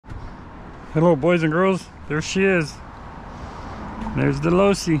Hello boys and girls, there she is. There's the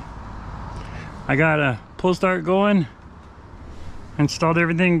Losi. I got a pull start going, installed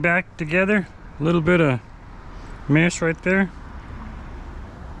everything back together. A little bit of mesh right there.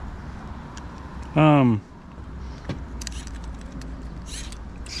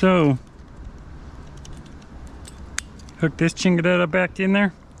 So hook this chingadera back in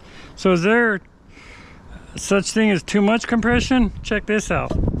there. So is there such thing as too much compression? Check this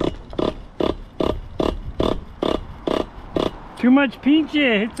out. Too much pinche,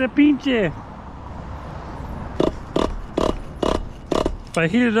 it's a pinche. If I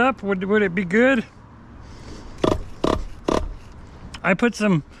heat it up, would it be good? I put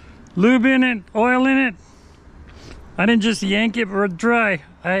some lube in it, oil in it. I didn't just yank it dry.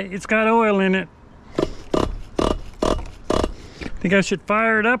 It's got oil in it. Think I should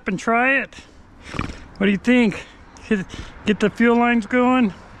fire it up and try it? What do you think? Get the fuel lines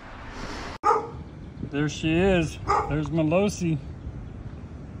going? There she is. There's my Losi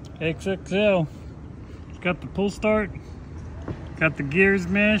XXL. It's got the pull start, got the gears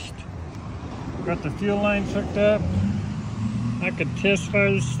meshed, got the fuel lines hooked up. I could test fire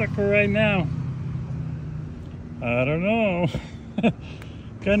this sucker right now. I don't know.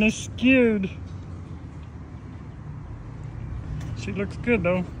 Kind of scared. She looks good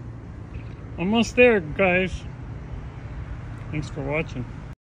though. Almost there, guys. Thanks for watching.